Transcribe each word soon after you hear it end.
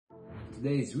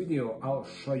today's video, I'll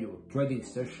show you trading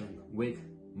session with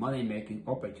money-making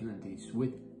opportunities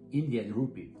with Indian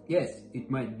Rupee. Yes,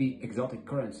 it might be exotic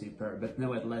currency pair, but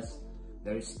nevertheless,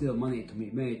 there is still money to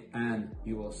be made and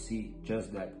you will see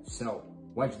just that. So,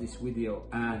 watch this video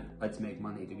and let's make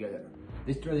money together.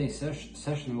 This trading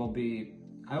session will be,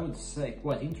 I would say,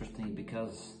 quite interesting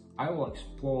because I will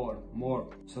explore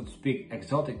more, so to speak,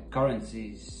 exotic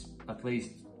currencies, at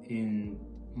least in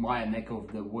my neck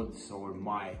of the woods or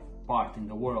my part in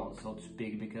the world, so to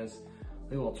speak, because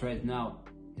we will trade now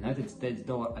United States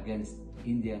dollar against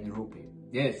Indian Rupee.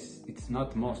 Yes, it's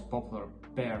not the most popular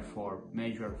pair for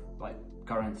major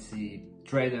currency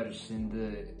traders in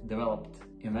the developed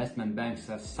investment banks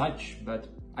as such, but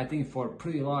I think for a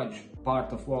pretty large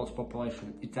part of world's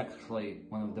population, it's actually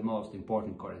one of the most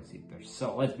important currency pairs.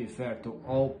 So let's be fair to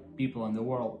all people in the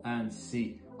world and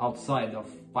see outside of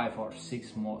 5 or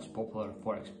 6 most popular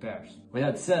forex pairs. With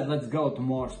that said, let's go to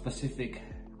more specific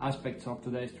aspects of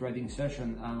today's trading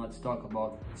session and let's talk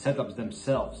about setups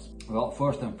themselves. Well,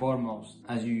 first and foremost,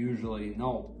 as you usually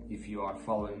know if you are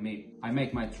following me, I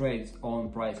make my trades on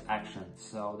price action.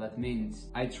 So that means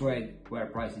I trade where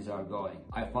prices are going.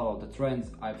 I follow the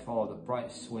trends, I follow the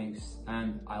price swings,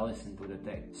 and I listen to the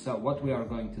tape. So what we are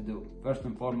going to do, first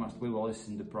and foremost, we will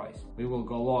listen to price. We will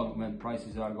go long when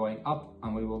prices are going up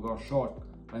and we will go short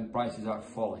when prices are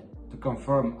falling. To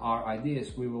confirm our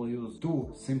ideas, we will use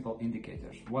 2 simple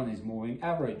indicators. One is moving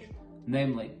average,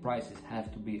 namely prices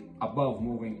have to be above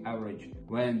moving average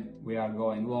when we are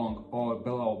going long or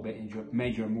below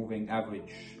major moving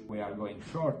average we are going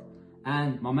short,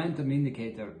 and momentum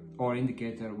indicator or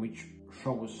indicator which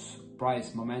shows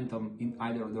price momentum in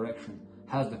either direction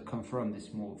has to confirm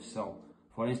this move. So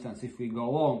for instance, if we go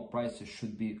long, prices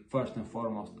should be first and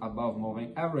foremost above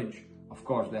moving average. Of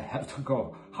course, they have to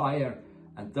go higher.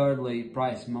 And thirdly,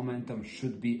 price momentum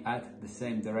should be at the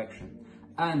same direction.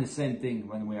 And the same thing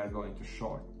when we are going to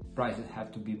short. Prices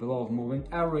have to be below moving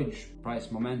average, price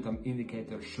momentum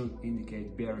indicator should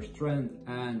indicate bearish trend,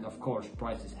 and of course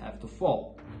prices have to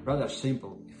fall. Rather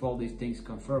simple, if all these things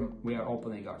confirm, we are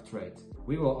opening our trades.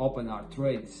 We will open our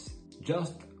trades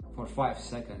just for 5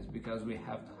 seconds because we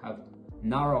have to have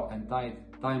narrow and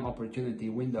tight time opportunity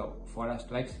window for us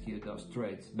to execute those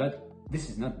trades. But this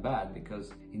is not bad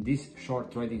because in this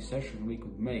short trading session we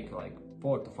could make like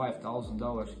 $4,000 to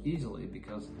 $5,000 easily,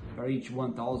 because for each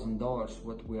 $1,000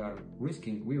 what we are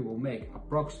risking, we will make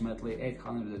approximately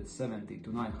 $870 to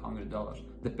 $900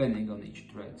 depending on each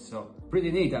trade. So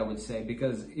pretty neat, I would say,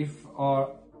 because if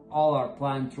all our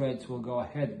planned trades will go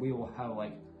ahead, we will have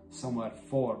like somewhere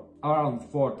around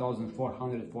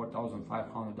 $4,400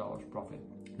 $4,500 profit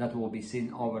that will be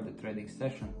seen over the trading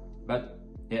session. But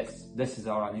yes, this is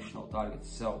our initial target.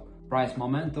 So price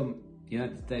momentum,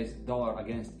 United States dollar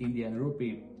against Indian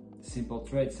Rupee, simple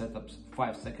trade setups,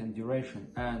 5-second duration,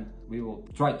 and we will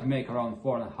try to make around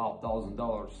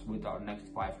 $4,500 with our next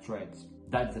 5 trades.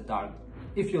 That's the target.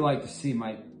 If you like to see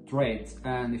my trades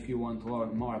and if you want to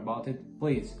learn more about it,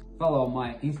 please follow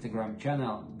my Instagram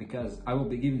channel because I will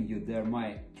be giving you there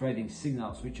my trading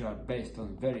signals which are based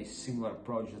on very similar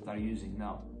approach that I'm using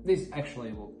now. This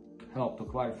actually will help to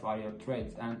clarify your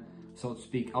trades and, so to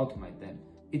speak, automate them.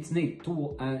 It's a neat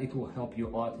tool and it will help you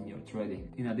a lot in your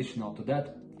trading. In addition to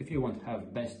that, if you want to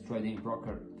have best trading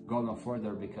broker, go no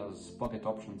further because Pocket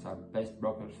Options are best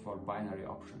brokers for binary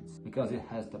options because it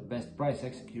has the best price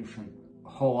execution, a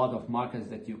whole lot of markets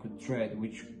that you could trade,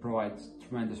 which provides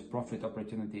tremendous profit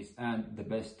opportunities and the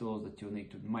best tools that you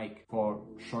need to make for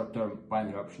short-term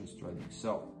binary options trading.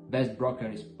 So best broker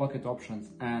is Pocket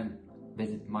Options, and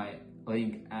visit my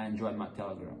link and join my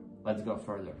Telegram. Let's go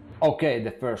further. Okay,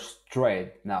 the first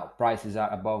trade. Now prices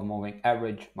are above moving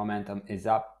average, momentum is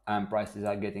up and prices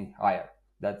are getting higher.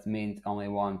 That means only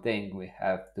one thing, we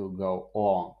have to go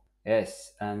long.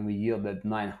 Yes, and we yielded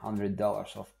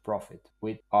 $900 of profit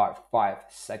with our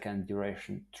 5-second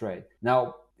duration trade.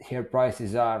 Now here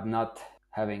prices are not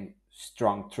having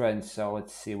strong trends, so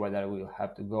let's see whether we'll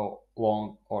have to go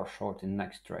long or short in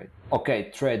next trade. Okay,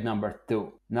 trade number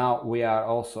 2. Now we are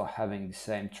also having the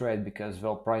same trade because,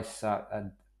 well, prices are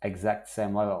at exact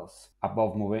same levels,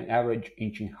 above moving average,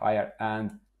 inching higher,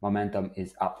 and momentum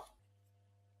is up.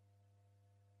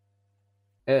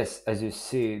 Yes, as you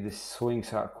see, the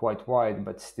swings are quite wide,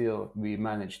 but still we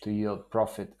managed to yield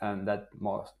profit, and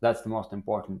that's the most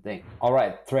important thing. All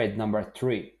right, trade number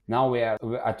 3. Now we are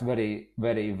at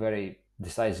very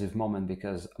decisive moment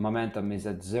because momentum is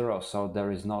at 0, so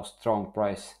there is no strong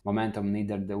price momentum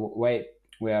neither the way.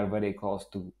 We are very close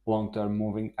to long-term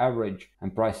moving average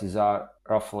and prices are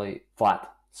roughly flat.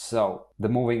 So the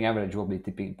moving average will be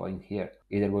tipping point here.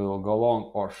 Either we will go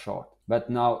long or short. but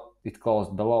now it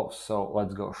closed below, so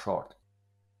let's go short.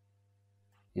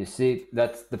 You see,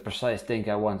 that's the precise thing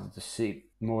I wanted to see.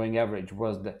 Moving average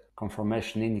was the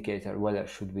confirmation indicator whether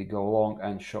should we go long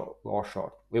and or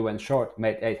short. We went short,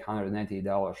 made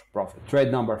 $880 profit.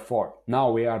 Trade number 4. Now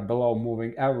we are below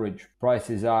moving average.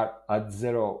 Prices are at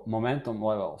zero momentum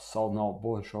level, so no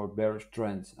bullish or bearish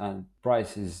trends, and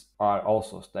prices are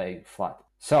also staying flat.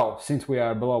 So since we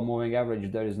are below moving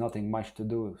average, there is nothing much to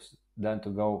do than to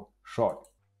go short.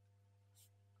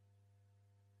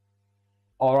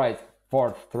 Alright,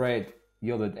 fourth trade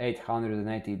yielded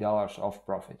 $880 of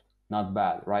profit. Not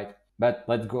bad, right? But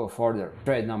let's go further.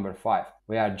 Trade number 5.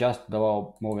 We are just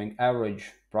below moving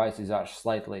average. Prices are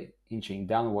slightly inching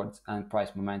downwards and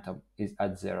price momentum is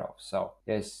at zero. So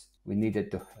yes, we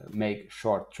needed to make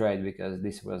short trade because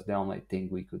this was the only thing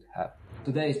we could have.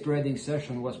 Today's trading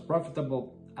session was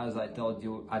profitable. As I told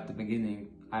you at the beginning,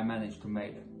 I managed to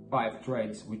make 5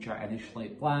 trades which I initially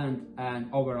planned, and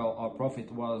overall our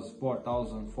profit was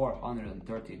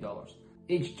 $4,430.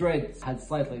 Each trade had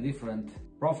slightly different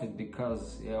profit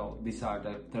because, you know, these are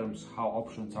the terms how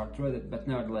options are traded, but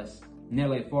nevertheless,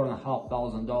 nearly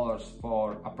 $4,500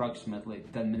 for approximately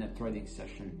 10-minute trading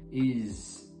session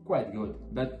is quite good.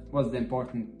 But what's the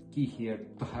important key here?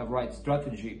 To have right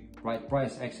strategy, right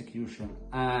price execution,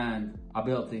 and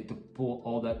ability to pull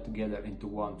all that together into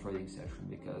one trading session,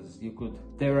 because you could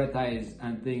theorize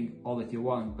and think all that you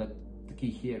want, but the key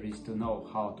here is to know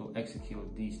how to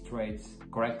execute these trades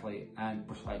correctly and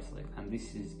precisely, and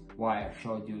this is why I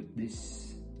showed you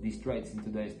these trades in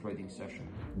today's trading session.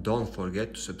 Don't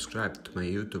forget to subscribe to my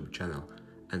YouTube channel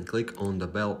and click on the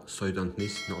bell so you don't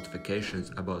miss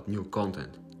notifications about new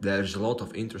content. There's a lot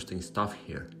of interesting stuff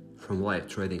here, from live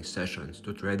trading sessions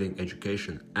to trading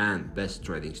education and best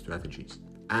trading strategies.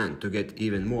 And to get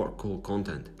even more cool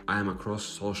content, I am across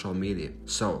social media,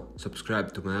 so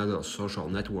subscribe to my other social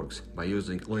networks by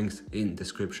using links in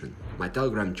description. My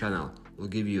Telegram channel will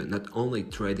give you not only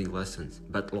trading lessons,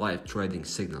 but live trading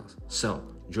signals. So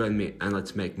join me and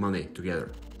let's make money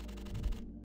together.